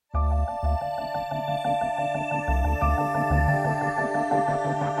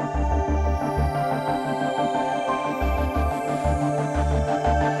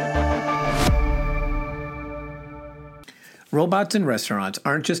Robots in restaurants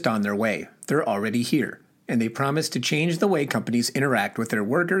aren't just on their way, they're already here, and they promise to change the way companies interact with their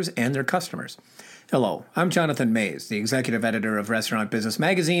workers and their customers. Hello, I'm Jonathan Mays, the executive editor of Restaurant Business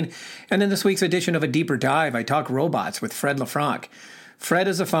Magazine, and in this week's edition of A Deeper Dive, I talk robots with Fred LeFranc. Fred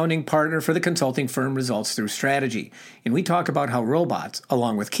is a founding partner for the consulting firm Results Thru Strategy, and we talk about how robots,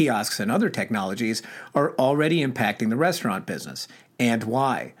 along with kiosks and other technologies, are already impacting the restaurant business, and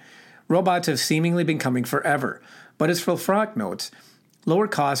why. Robots have seemingly been coming forever, but as LeFranc notes, lower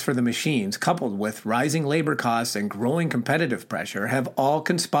costs for the machines, coupled with rising labor costs and growing competitive pressure, have all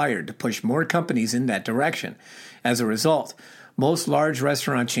conspired to push more companies in that direction. As a result, most large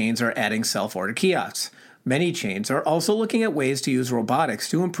restaurant chains are adding self-order kiosks. Many chains are also looking at ways to use robotics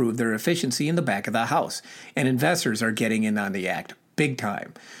to improve their efficiency in the back of the house, and investors are getting in on the act big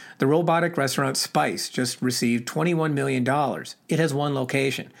time. The robotic restaurant Spice just received $21 million. It has one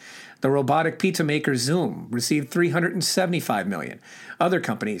location. The robotic pizza maker Zoom received $375 million. Other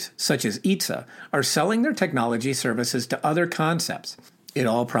companies, such as Itza, are selling their technology services to other concepts. It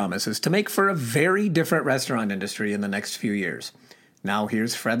all promises to make for a very different restaurant industry in the next few years. Now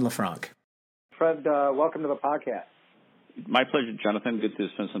here's Fred LeFranc. Fred, welcome to the podcast. My pleasure, Jonathan. Good to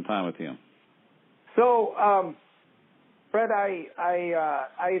spend some time with you. So, Fred,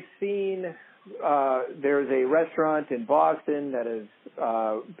 I've seen there's a restaurant in Boston that is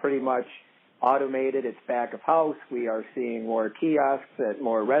pretty much automated its back of house. We are seeing more kiosks at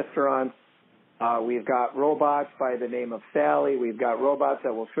more restaurants. We've got robots by the name of Sally. We've got robots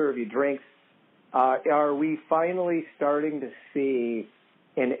that will serve you drinks. Are we finally starting to see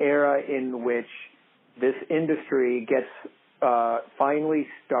an era in which this industry finally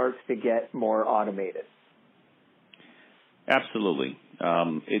starts to get more automated? Absolutely.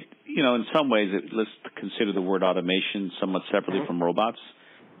 In some ways, let's consider the word automation somewhat separately from robots.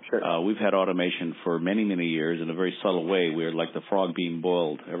 Sure. We've had automation for many, many years in a very subtle way. We're like the frog being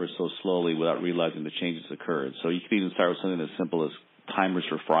boiled ever so slowly without realizing the changes occurred. So you could even start with something as simple as timers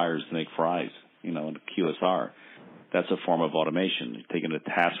for fryers to make fries, in a QSR. That's a form of automation. You're taking a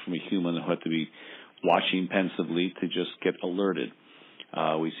task from a human who had to be watching pensively to just get alerted.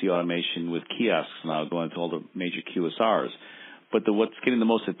 We see automation with kiosks now going to all the major QSRs. But what's getting the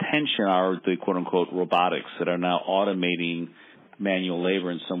most attention are the quote-unquote robotics that are now automating manual labor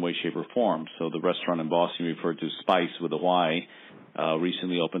in some way, shape, or form. So the restaurant in Boston referred to Spice with a Y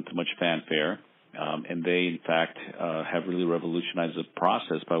recently opened to much fanfare. And they, in fact, have really revolutionized the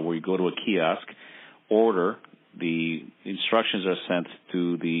process by where you go to a kiosk, order, the instructions are sent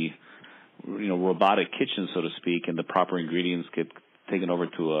to the robotic kitchen, so to speak, and the proper ingredients get taken over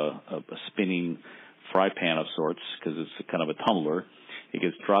to a spinning fry pan of sorts because it's kind of a tumbler. It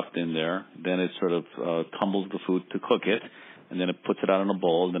gets dropped in there. Then it sort of tumbles the food to cook it, and then it puts it out in a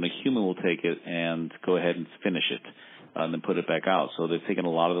bowl. And then a human will take it and go ahead and finish it and then put it back out. So they've taken a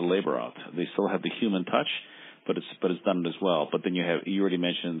lot of the labor out. They still have the human touch, but it's done it as well. But then you already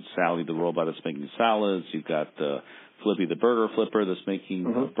mentioned Sally, the robot that's making salads. You've got Flippy, the burger flipper that's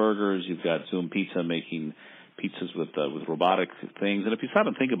making burgers. You've got Zoom Pizza making pizzas with robotic things. And if you stop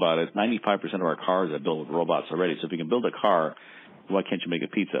and think about it, 95% of our cars are built with robots already. So if you can build a car, why can't you make a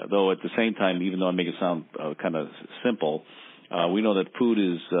pizza? Though at the same time, even though I make it sound kind of simple, we know that food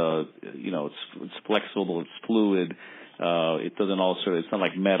is, it's flexible, it's fluid. It doesn't it's not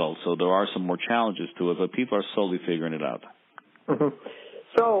like metal. So there are some more challenges to it, but people are slowly figuring it out. Mm-hmm.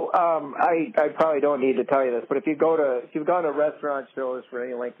 So I probably don't need to tell you this, but if you've gone to restaurant shows for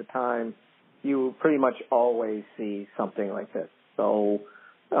any length of time, you pretty much always see something like this. So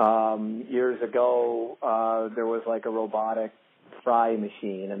years ago, there was like a robotic fry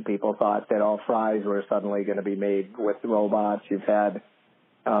machine, and people thought that all fries were suddenly going to be made with robots. You've had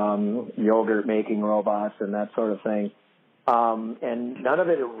yogurt making robots and that sort of thing. And none of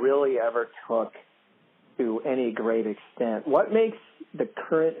it really ever took to any great extent. What makes the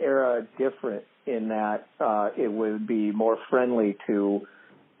current era different in that it would be more friendly to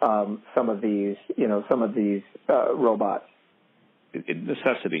some of these robots?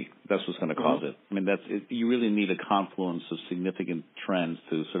 Necessity. That's what's going to cause it. I mean, you really need a confluence of significant trends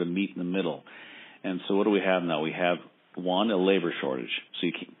to sort of meet in the middle. And so what do we have now? We have, one, a labor shortage. So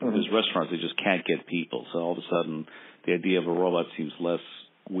there's restaurants that just can't get people. So all of a sudden, the idea of a robot seems less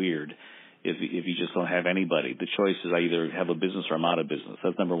weird if you just don't have anybody. The choice is I either have a business or I'm out of business.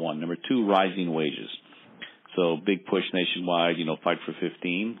 That's number one. Number two, rising wages. So big push nationwide, fight for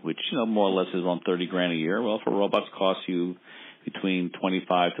 15, which, more or less is around $30,000 a year. Well, if robots cost you between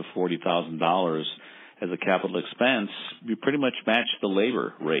 $25,000 to $40,000 as a capital expense, you pretty much match the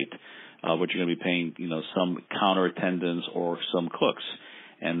labor rate, what you're going to be paying, some counter attendants or some cooks.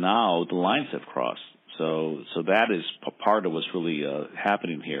 And now the lines have crossed. So that is part of what's really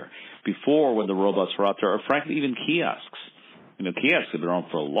happening here. Before, when the robots were out there, or frankly, even kiosks. Kiosks have been around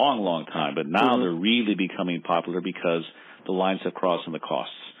for a long, long time, but now they're really becoming popular because the lines have crossed on the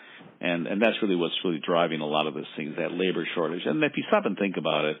costs. And that's really what's really driving a lot of these things, that labor shortage. And if you stop and think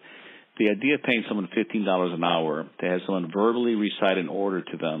about it, the idea of paying someone $15 an hour to have someone verbally recite an order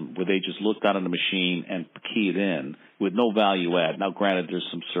to them where they just look down on the machine and key it in with no value add. Now, granted, there's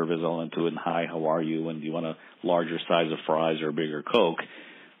some service element to it, and hi, how are you, and do you want a larger size of fries or a bigger Coke?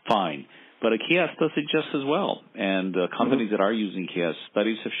 Fine. But a kiosk does it just as well. And companies that are using kiosks,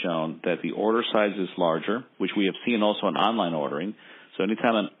 studies have shown that the order size is larger, which we have seen also in online ordering. So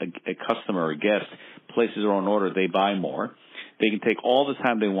anytime a customer or a guest places their own order, they buy more. They can take all the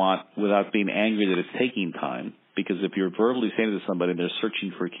time they want without being angry that it's taking time, because if you're verbally saying to somebody they're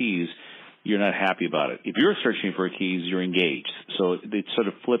searching for keys, you're not happy about it. If you're searching for keys, you're engaged. So it sort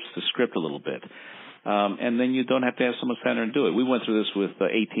of flips the script a little bit. And then you don't have to have someone stand there and do it. We went through this with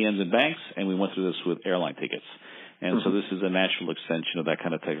ATMs and banks, and we went through this with airline tickets. And so this is a natural extension of that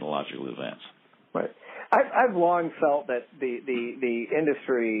kind of technological advance. Right. I've long felt that the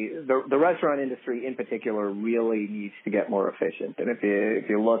industry, the restaurant industry in particular, really needs to get more efficient. And if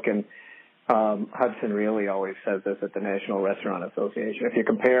you look, and Hudson really always says this at the National Restaurant Association, if you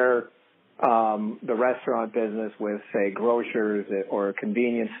compare the restaurant business with, say, grocers or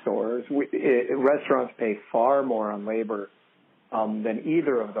convenience stores, restaurants pay far more on labor than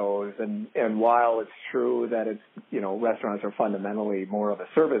either of those. And while it's true that restaurants are fundamentally more of a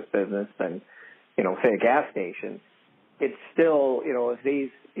service business than say a gas station, it's still, as these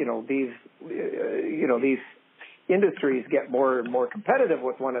industries get more and more competitive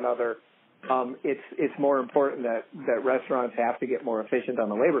with one another, it's more important that restaurants have to get more efficient on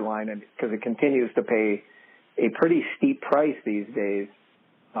the labor line, and because it continues to pay a pretty steep price these days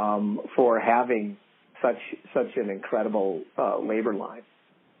for having such an incredible labor line.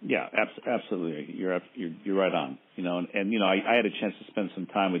 Yeah, absolutely. You're right on. I had a chance to spend some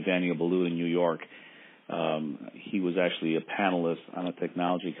time with Daniel Boulud in New York. He was actually a panelist on a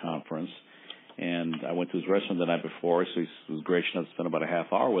technology conference, and I went to his restaurant the night before, so he was gracious enough to spend about a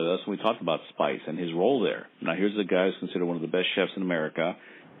half hour with us, and we talked about Spice and his role there. Now, here's a guy who's considered one of the best chefs in America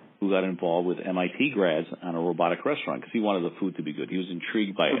who got involved with MIT grads on a robotic restaurant because he wanted the food to be good. He was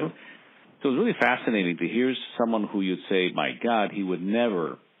intrigued by it. So it was really fascinating to hear someone who you'd say, my God, he would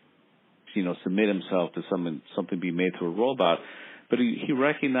never submit himself to something being made to a robot. But he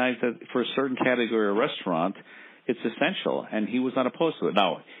recognized that for a certain category of restaurant, it's essential, and he was not opposed to it.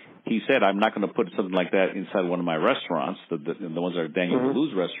 Now, he said, I'm not going to put something like that inside one of my restaurants, the ones that are Daniel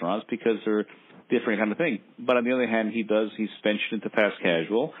Boulud's restaurants, because they're different kind of thing. But on the other hand, he's ventured into fast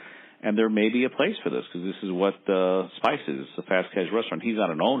casual, and there may be a place for this, because this is what Spice is, a fast casual restaurant. He's not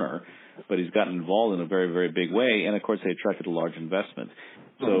an owner, but he's gotten involved in a very, very big way, and of course they attracted a large investment.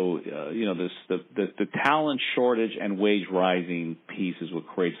 So, the talent shortage and wage rising piece is what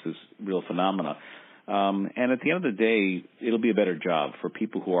creates this real phenomena. And at the end of the day, it'll be a better job for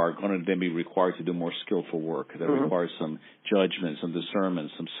people who are going to then be required to do more skillful work that requires some judgment, some discernment,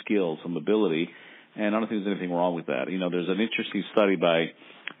 some skill, some ability. And I don't think there's anything wrong with that. There's an interesting study by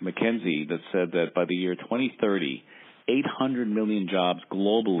McKinsey that said that by the year 2030, 800 million jobs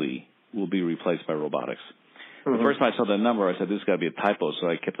globally will be replaced by robotics. The first time I saw that number, I said, this has got to be a typo, so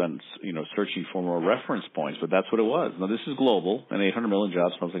I kept on, searching for more reference points, but that's what it was. Now, this is global, and 800 million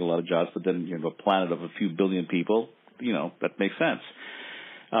jobs sounds like a lot of jobs, but then, a planet of a few billion people, that makes sense.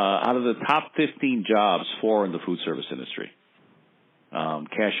 Out of the top 15 jobs, 4 in the food service industry.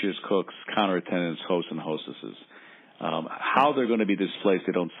 Cashiers, cooks, counter attendants, hosts, and hostesses. How they're going to be displaced,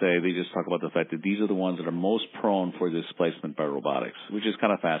 they don't say. They just talk about the fact that these are the ones that are most prone for displacement by robotics, which is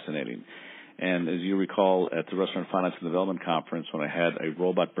kind of fascinating. And as you recall, at the Restaurant Finance and Development Conference, when I had a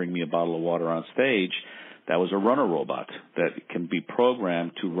robot bring me a bottle of water on stage, that was a runner robot that can be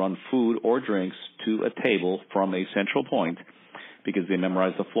programmed to run food or drinks to a table from a central point because they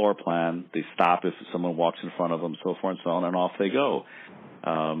memorize the floor plan. They stop if someone walks in front of them, so forth and so on, and off they go.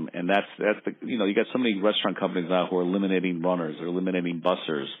 And that's the, you got so many restaurant companies now who are eliminating runners, they're eliminating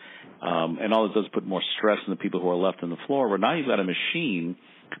bussers, and all it does is put more stress on the people who are left on the floor. Where now you've got a machine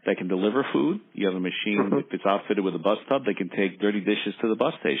that can deliver food. You have a machine, if it's outfitted with a bus tub, they can take dirty dishes to the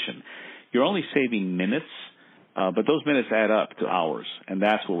bus station. You're only saving minutes, but those minutes add up to hours, and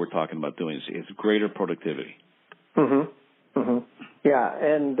that's what we're talking about doing. Is greater productivity. Yeah,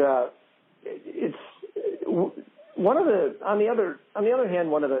 and it's one of the on the other hand,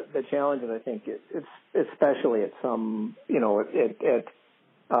 one of the challenges I think it's especially at some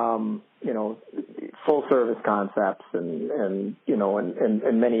full service concepts and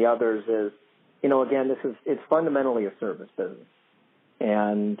many others is again, it's fundamentally a service business.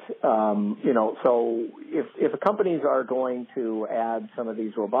 And, so if companies are going to add some of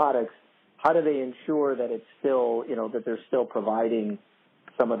these robotics, how do they ensure that it's still, that they're still providing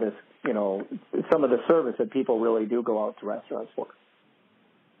some of this, some of the service that people really do go out to restaurants for?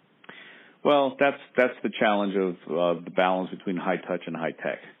 Well, that's the challenge of the balance between high touch and high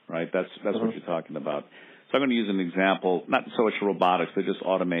tech, right? That's what you're talking about. So I'm going to use an example, not so much robotics, but just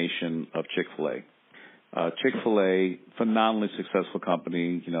automation of Chick-fil-A. Chick-fil-A, phenomenally successful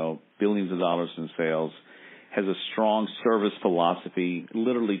company, billions of dollars in sales, has a strong service philosophy,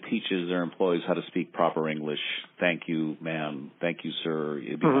 literally teaches their employees how to speak proper English. Thank you, ma'am. Thank you, sir.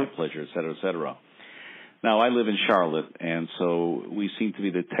 It'd be my pleasure, et cetera, et cetera. Now, I live in Charlotte, and so we seem to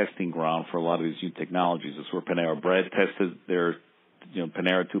be the testing ground for a lot of these new technologies. It's where Panera Bread tested their,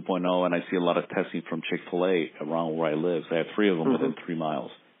 Panera 2.0, and I see a lot of testing from Chick-fil-A around where I live. So I have 3 of them within 3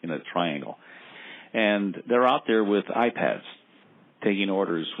 miles in a triangle. And they're out there with iPads taking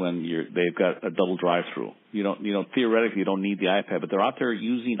orders when they've got a double drive-through. Theoretically, you don't need the iPad, but they're out there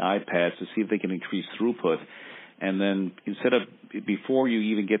using iPads to see if they can increase throughput. And then before you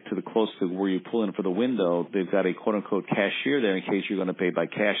even get to the close to where you pull in for the window, they've got a quote-unquote cashier there in case you're going to pay by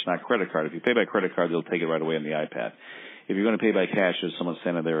cash, not credit card. If you pay by credit card, they'll take it right away on the iPad. If you're going to pay by cash, there's someone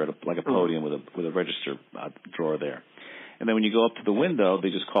standing there at a podium with a register drawer there. And then when you go up to the window, they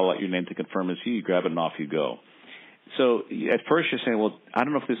just call out your name to confirm it's you. You grab it and off you go. So at first you're saying, well, I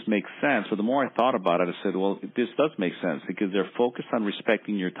don't know if this makes sense. But the more I thought about it, I said, well, this does make sense because they're focused on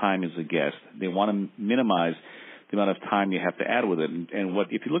respecting your time as a guest. They want to minimize the amount of time you have to add with it. And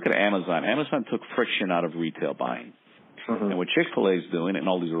if you look at Amazon took friction out of retail buying. And what Chick-fil-A is doing and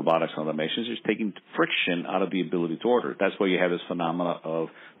all these robotics and automations is taking friction out of the ability to order. That's why you have this phenomena of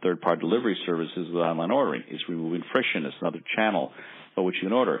third-party delivery services with online ordering. It's removing friction. It's another channel by which you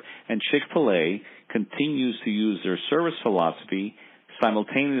can order. And Chick-fil-A continues to use their service philosophy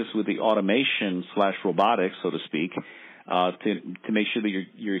simultaneous with the automation / robotics, so to speak, to make sure that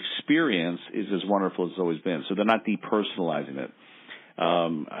your experience is as wonderful as it's always been. So they're not depersonalizing it.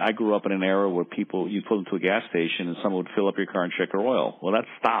 I grew up in an era where you pull into a gas station and someone would fill up your car and check your oil. Well, that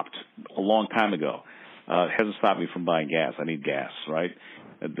stopped a long time ago. It hasn't stopped me from buying gas. I need gas, right?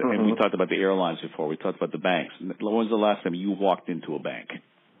 And we talked about the airlines before. We talked about the banks. When was the last time you walked into a bank,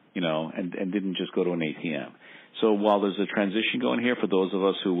 and didn't just go to an ATM? So while there's a transition going here for those of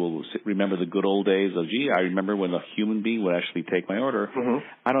us who will remember the good old days of, I remember when a human being would actually take my order,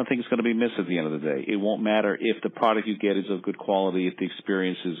 I don't think it's going to be missed at the end of the day. It won't matter if the product you get is of good quality, if the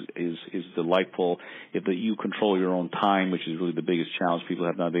experience is delightful, if you control your own time, which is really the biggest challenge people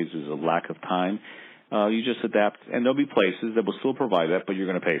have nowadays is a lack of time. You just adapt, and there'll be places that will still provide that, but you're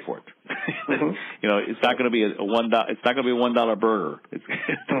going to pay for it. It's not going to be a $1. It's not going to be a $1 burger.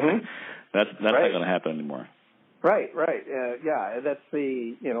 That's not going to happen anymore. Right. That's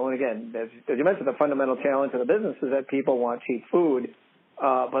the, and again, as you mentioned, the fundamental challenge of the business is that people want cheap food,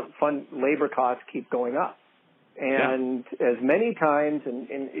 but labor costs keep going up. And as many times, and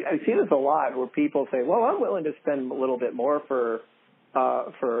I see this a lot where people say, well, I'm willing to spend a little bit more for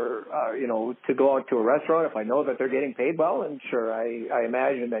to go out to a restaurant if I know that they're getting paid well. And sure, I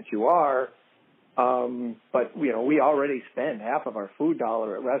imagine that you are. But we already spend half of our food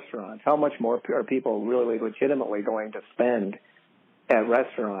dollar at restaurants. How much more are people really legitimately going to spend at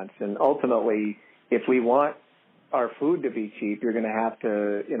restaurants? And ultimately, if we want our food to be cheap, you're going to have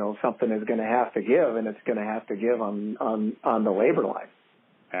to, something is going to have to give, and it's going to have to give on the labor line.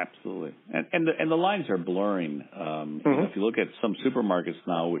 Absolutely, and the lines are blurring. If you look at some supermarkets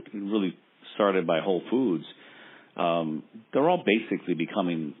now, which really started by Whole Foods, they're all basically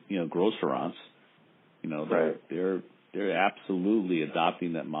becoming grocerants. They're absolutely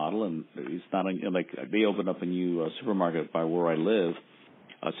adopting that model, and it's not like they opened up a new supermarket by where I live.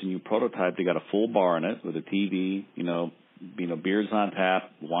 It's a new prototype. They got a full bar in it with a TV, beers on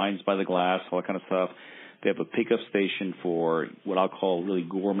tap, wines by the glass, all that kind of stuff. They have a pickup station for what I'll call really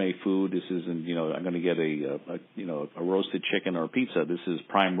gourmet food. This isn't, I'm going to get a roasted chicken or a pizza. This is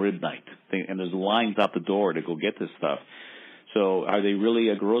prime rib night. And there's lines out the door to go get this stuff. So are they really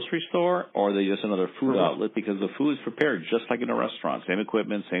a grocery store, or are they just another food outlet? Because the food is prepared just like in a restaurant, same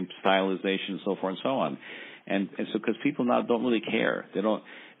equipment, same stylization, so forth and so on. And so because people now don't really care. They don't,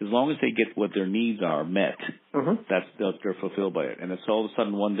 as long as they get what their needs are met, they're fulfilled by it. And it's all of a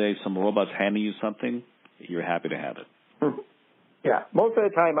sudden one day some robot's handing you something, you're happy to have it. Yeah, most of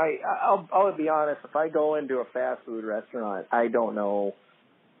the time, I'll be honest, if I go into a fast food restaurant, I don't know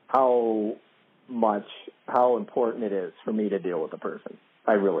how important it is for me to deal with a person.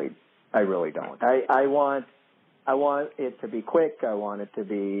 I really don't. I want I want it to be quick. I want it to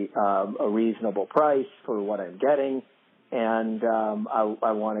be a reasonable price for what I'm getting, and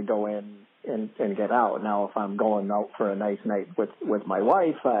I want to go in and get out. Now, if I'm going out for a nice night with my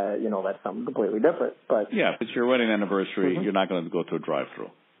wife, that's something completely different. But yeah, if it's your wedding anniversary, you're not going to go to a drive-through.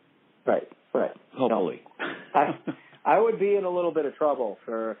 Right. Hopefully. No. I would be in a little bit of trouble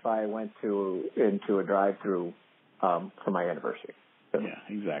if I went into a drive-through for my anniversary. Yeah,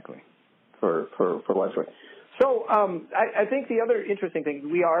 exactly. For what's worth. So I think the other interesting thing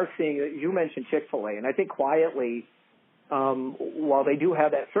we are seeing, you mentioned Chick-fil-A, and I think quietly, while they do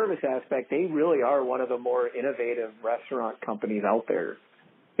have that service aspect, they really are one of the more innovative restaurant companies out there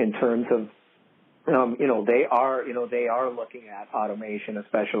in terms of, they are looking at automation,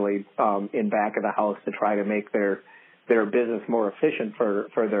 especially in back of the house, to try to make their business more efficient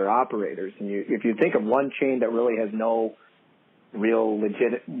for their operators. And if you think of one chain that really has no real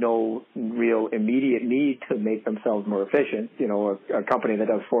immediate need to make themselves more efficient, a company that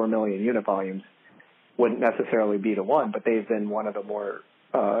does 4 million unit volumes wouldn't necessarily be the one, but they've been one of the more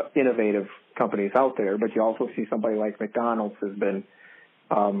innovative companies out there. But you also see somebody like McDonald's has been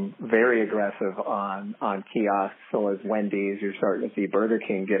very aggressive on kiosks. So as Wendy's, you're starting to see Burger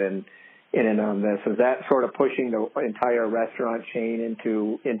King get in on this. Is that sort of pushing the entire restaurant chain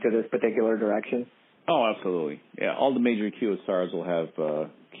into this particular direction? Oh, absolutely. Yeah, all the major QSRs will have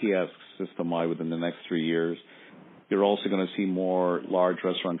kiosks system-wide within the next 3 years. You're also going to see more large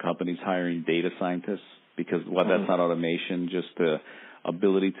restaurant companies hiring data scientists because that's not automation, just the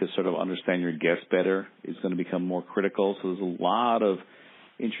ability to sort of understand your guests better is going to become more critical. So there's a lot of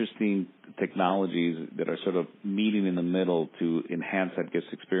interesting technologies that are sort of meeting in the middle to enhance that guest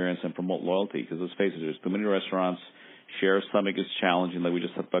experience and promote loyalty. Because let's face it, there's too many restaurants. Share of stomach is challenging, like we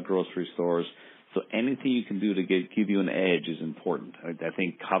just talked about grocery stores. So anything you can do to give you an edge is important. I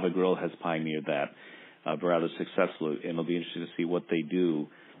think Kava Grill has pioneered that rather successfully, and it'll be interesting to see what they do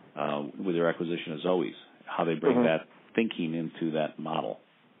with their acquisition of Zoe's, how they bring that thinking into that model.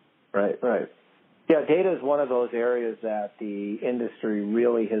 Right. Yeah, data is one of those areas that the industry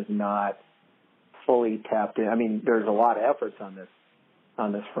really has not fully tapped in. I mean, there's a lot of efforts on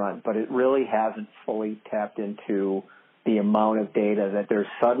this front, but it really hasn't fully tapped into the amount of data that they're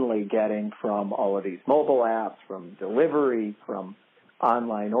suddenly getting from all of these mobile apps, from delivery, from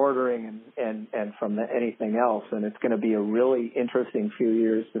online ordering, and from anything else. And it's going to be a really interesting few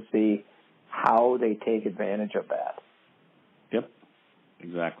years to see how they take advantage of that. Yep,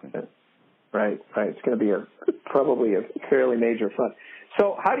 exactly. Right. It's going to be probably a fairly major front.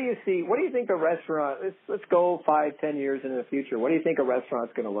 So what do you think a restaurant, let's go 5-10 years into the future, what do you think a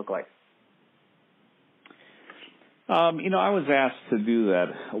restaurant's going to look like? I was asked to do that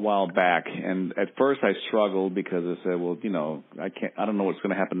a while back, and at first I struggled because I said, well, I don't know what's going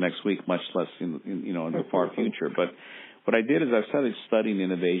to happen next week, much less in the far future. But what I did is I started studying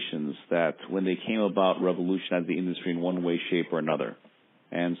innovations that, when they came about, revolutionized the industry in one way, shape, or another.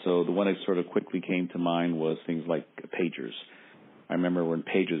 And so the one that sort of quickly came to mind was things like pagers. I remember when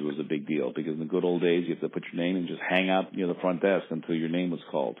pagers was a big deal because in the good old days you have to put your name and just hang out near the front desk until your name was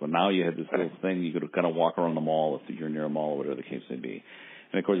called. Well, now you had this little thing you could kind of walk around the mall if you're near a mall or whatever the case may be.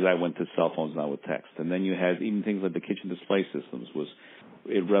 And of course that went to cell phones now with text. And then you had even things like the kitchen display systems.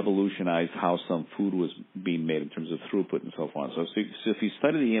 It revolutionized how some food was being made in terms of throughput and so on. So if you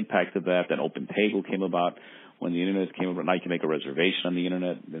study the impact of that, then Open Table came about. When the internet came about, now you can make a reservation on the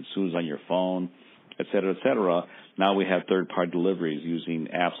internet as soon as on your phone, et cetera, et cetera. Now we have third-party deliveries using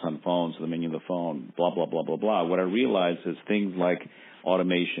apps on phones, the menu of the phone, blah, blah, blah, blah, blah. What I realized is things like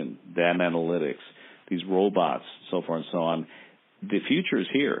automation, data analytics, these robots, so forth and so on. The future is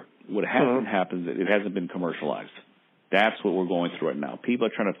here. What hasn't happened is it hasn't been commercialized. That's what we're going through right now. People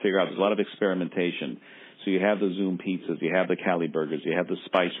are trying to figure out, there's a lot of experimentation. So you have the Zoom pizzas, you have the Cali burgers, you have the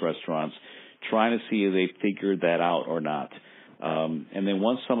Spice restaurants, trying to see if they figured that out or not. And then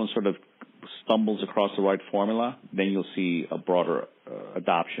once someone sort of stumbles across the right formula, then you'll see a broader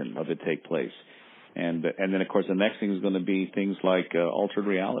adoption of it take place. And then, of course, the next thing is going to be things like altered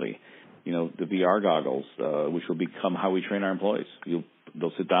reality. The VR goggles, which will become how we train our employees.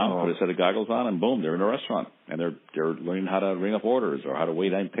 They'll sit down, put a set of goggles on, and boom, they're in a restaurant. And they're learning how to ring up orders or how to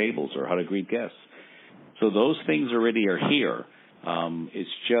wait on tables or how to greet guests. So those things already are here. It's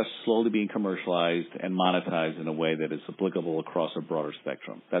just slowly being commercialized and monetized in a way that is applicable across a broader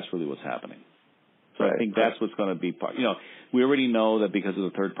spectrum. That's really what's happening. So I think that's what's going to be part. We already know that because of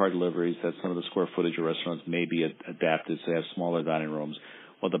the third-party deliveries that some of the square footage of restaurants may be adapted to have smaller dining rooms,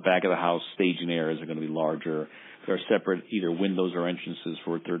 or the back of the house staging areas are going to be larger. There are separate either windows or entrances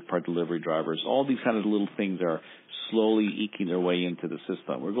for third-party delivery drivers. All these kind of little things are slowly eking their way into the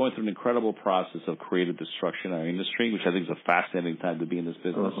system. We're going through an incredible process of creative destruction in our industry, which I think is a fascinating time to be in this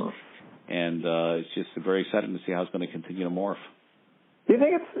business. And it's just very exciting to see how it's going to continue to morph. Do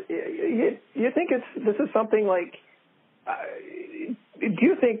you think this is something like? Do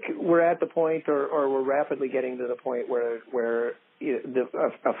you think we're at the point, or we're rapidly getting to the point where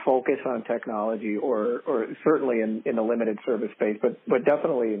a focus on technology, or certainly in the limited service space, but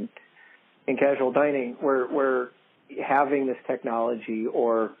definitely in casual dining, where having this technology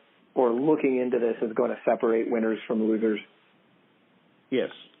or looking into this is going to separate winners from losers? Yes,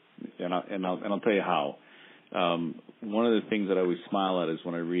 and I'll tell you how. One of the things that I always smile at is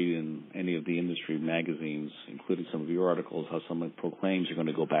when I read in any of the industry magazines, including some of your articles, how someone proclaims you're going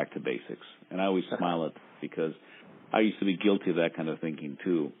to go back to basics. And I always smile at because I used to be guilty of that kind of thinking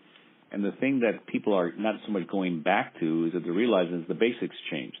too. And the thing that people are not so much going back to is that they're realizing is the basics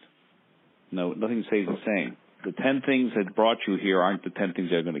changed. No, nothing stays the same. The 10 things that brought you here aren't the 10 things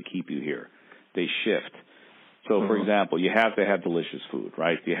that are going to keep you here. They shift. So, for example, you have to have delicious food,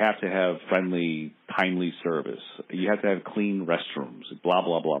 right? You have to have friendly, timely service. You have to have clean restrooms, blah,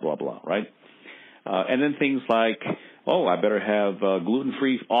 blah, blah, blah, blah, right? And then things like, I better have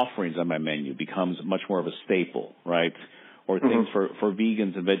gluten-free offerings on my menu becomes much more of a staple, right? Or things for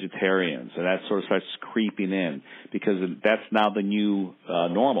vegans and vegetarians, and that sort of starts creeping in because that's now the new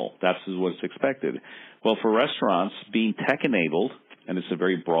normal. That's what's expected. Well, for restaurants, being tech-enabled, and it's a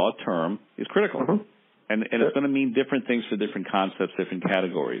very broad term, is critical. And it's going to mean different things for different concepts, different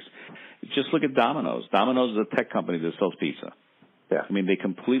categories. Just look at Domino's. Domino's is a tech company that sells pizza. Yeah. I mean, they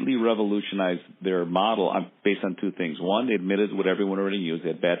completely revolutionized their model based on two things. One, they admitted what everyone already knew, they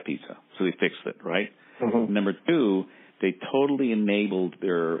had bad pizza, so they fixed it, right? Number two, they totally enabled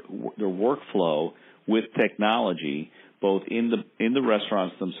their workflow with technology, both in the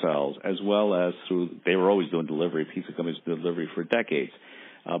restaurants themselves as well as through. They were always doing delivery. Pizza companies did delivery for decades.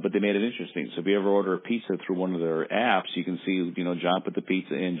 But they made it interesting. So if you ever order a pizza through one of their apps, you can see, John put the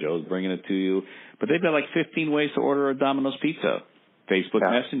pizza in, Joe's bringing it to you. But they've got like 15 ways to order a Domino's pizza. Facebook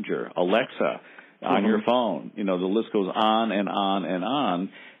Messenger, Alexa, on your phone. The list goes on and on and on,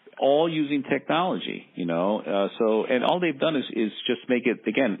 all using technology, So, and all they've done is just make it,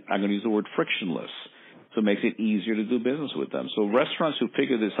 again, I'm going to use the word frictionless. So it makes it easier to do business with them. So restaurants who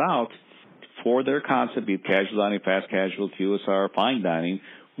figure this out, for their concept, be it casual dining, fast casual, QSR, fine dining,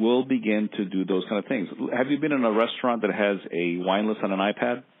 will begin to do those kind of things. Have you been in a restaurant that has a wine list on an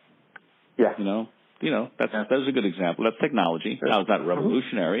iPad? Yeah. That's a good example. That's technology. Sure. Now, it's not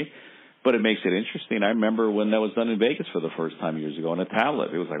revolutionary, but it makes it interesting. I remember when that was done in Vegas for the first time years ago on a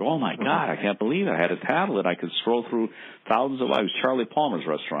tablet. It was like, oh, my God, I can't believe it. I had a tablet. I could scroll through thousands of lives. Charlie Palmer's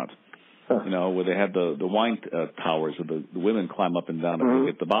restaurant, where they had the wine towers where the women climb up and down to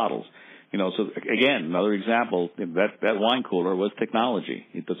get the bottles. So again, another example, that wine cooler was technology.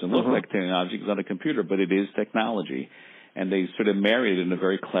 It doesn't look like technology because it's on a computer, but it is technology. And they sort of married it in a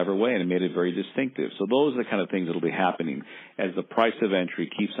very clever way, and it made it very distinctive. So those are the kind of things that will be happening as the price of entry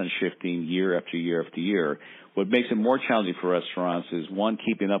keeps on shifting year after year after year. What makes it more challenging for restaurants is, one,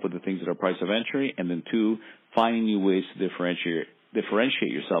 keeping up with the things that are price of entry, and then two, finding new ways to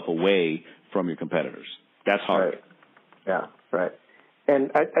differentiate yourself away from your competitors. That's hard. Right. Yeah, right.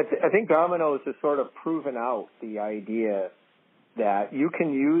 And I think Domino's has sort of proven out the idea that you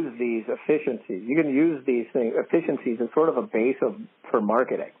can use these efficiencies. You can use these efficiencies as sort of a base for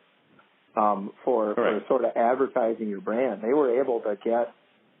marketing, for sort of advertising your brand. They were able to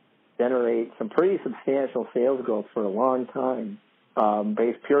generate some pretty substantial sales growth for a long time,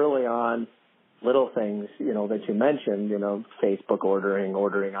 based purely on little things, that you mentioned, Facebook ordering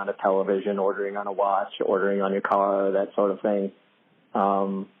on a television, ordering on a watch, ordering on your car, that sort of thing.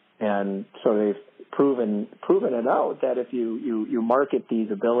 And so they've proven it out that if you market these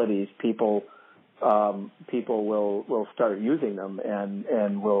abilities, people will start using them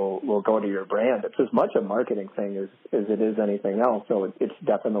and will go to your brand. It's as much a marketing thing as it is anything else. So it's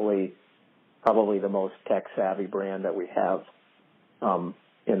definitely probably the most tech savvy brand that we have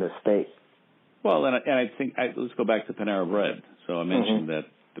in this space. Well, and I think let's go back to Panera Bread. So I mentioned that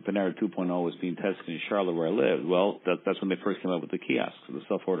the Panera 2.0 was being tested in Charlotte, where I lived. Well, that's when they first came up with the kiosks, the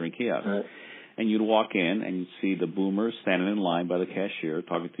self-ordering kiosks. Right. And you'd walk in and you'd see the boomers standing in line by the cashier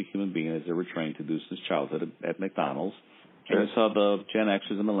talking to a human being as they were trained to do since childhood at McDonald's. Sure. And you saw the Gen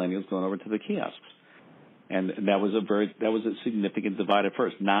Xers and millennials going over to the kiosks. And that was a significant divide at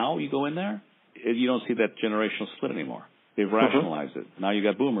first. Now you go in there, you don't see that generational split anymore. They've rationalized it. Now you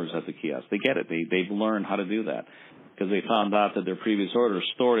got boomers at the kiosk. They get it. They've learned how to do that because they found out that their previous order is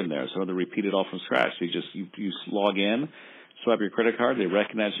stored in there, so they repeat it all from scratch. So you log in, swipe your credit card, they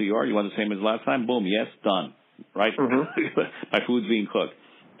recognize who you are. You want the same as last time? Boom, yes, done. right? Mm-hmm. My food's being cooked.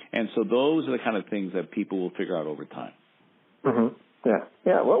 And so those are the kind of things that people will figure out over time. Mm-hmm.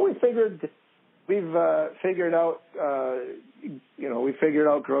 Yeah. Well, we've figured out, we figured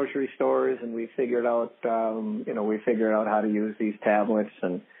out grocery stores, and we figured out, how to use these tablets,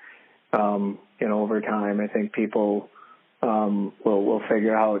 and over time, I think people will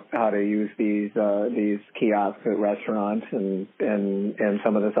figure out how to use these kiosks at restaurants and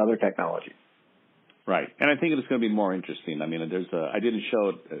some of this other technology. Right, and I think it's going to be more interesting. I mean, I didn't show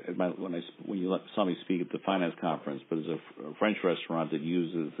it at when you saw me speak at the finance conference, but there's a French restaurant that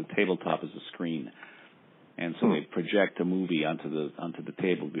uses the tabletop as a screen, and so they project a movie onto the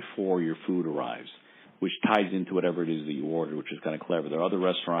table before your food arrives, which ties into whatever it is that you ordered, which is kind of clever. There are other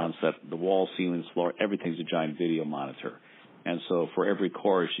restaurants that the wall, ceilings, floor, everything's a giant video monitor, and so for every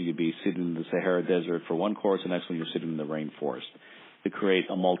course you could be sitting in the Sahara Desert for one course, the next one you're sitting in the rainforest, to create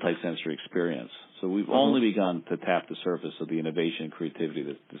a multi-sensory experience. So we've only begun to tap the surface of the innovation and creativity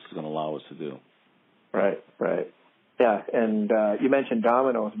that this is going to allow us to do. Right. Yeah, and you mentioned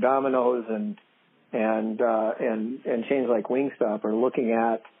Domino's. Domino's and chains like Wingstop are looking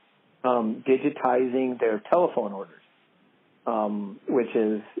at digitizing their telephone orders, which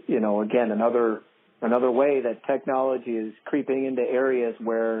is, again, another way that technology is creeping into areas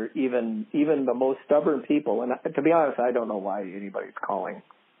where even the most stubborn people, and to be honest, I don't know why anybody's calling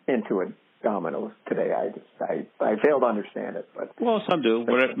into it. Domino's today, I fail to understand it. But some do.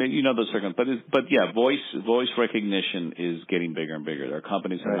 Those circumstances. But yeah, voice recognition is getting bigger and bigger. There are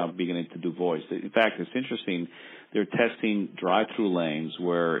companies that are now beginning to do voice. In fact, it's interesting. They're testing drive-through lanes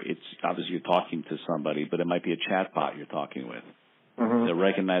where it's obviously you're talking to somebody, but it might be a chatbot you're talking with. Mm-hmm. They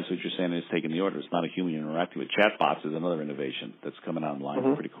recognize what you're saying and it's taking the order. It's not a human you're interacting with. Chatbots is another innovation that's coming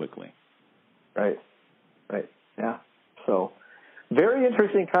online pretty quickly. Right. Yeah. So. Very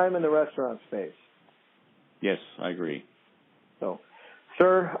interesting time in the restaurant space. Yes, I agree. So,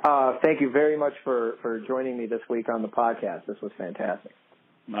 sir, thank you very much for joining me this week on the podcast. This was fantastic.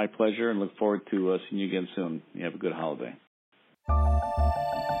 My pleasure, and look forward to seeing you again soon. You have a good holiday.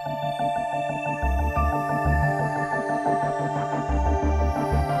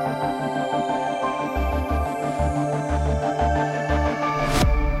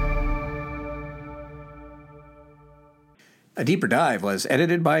 A Deeper Dive was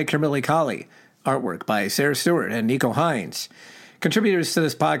edited by Kimberly Colley. Artwork by Sarah Stewart and Nico Hines. Contributors to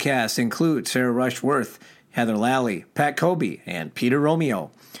this podcast include Sarah Rushworth, Heather Lally, Pat Colby, and Peter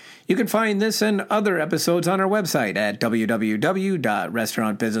Romeo. You can find this and other episodes on our website at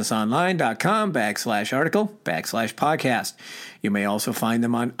www.restaurantbusinessonline.com/article/podcast. You may also find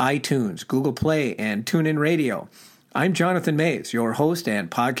them on iTunes, Google Play, and TuneIn Radio. I'm Jonathan Mays, your host and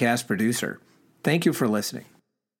podcast producer. Thank you for listening.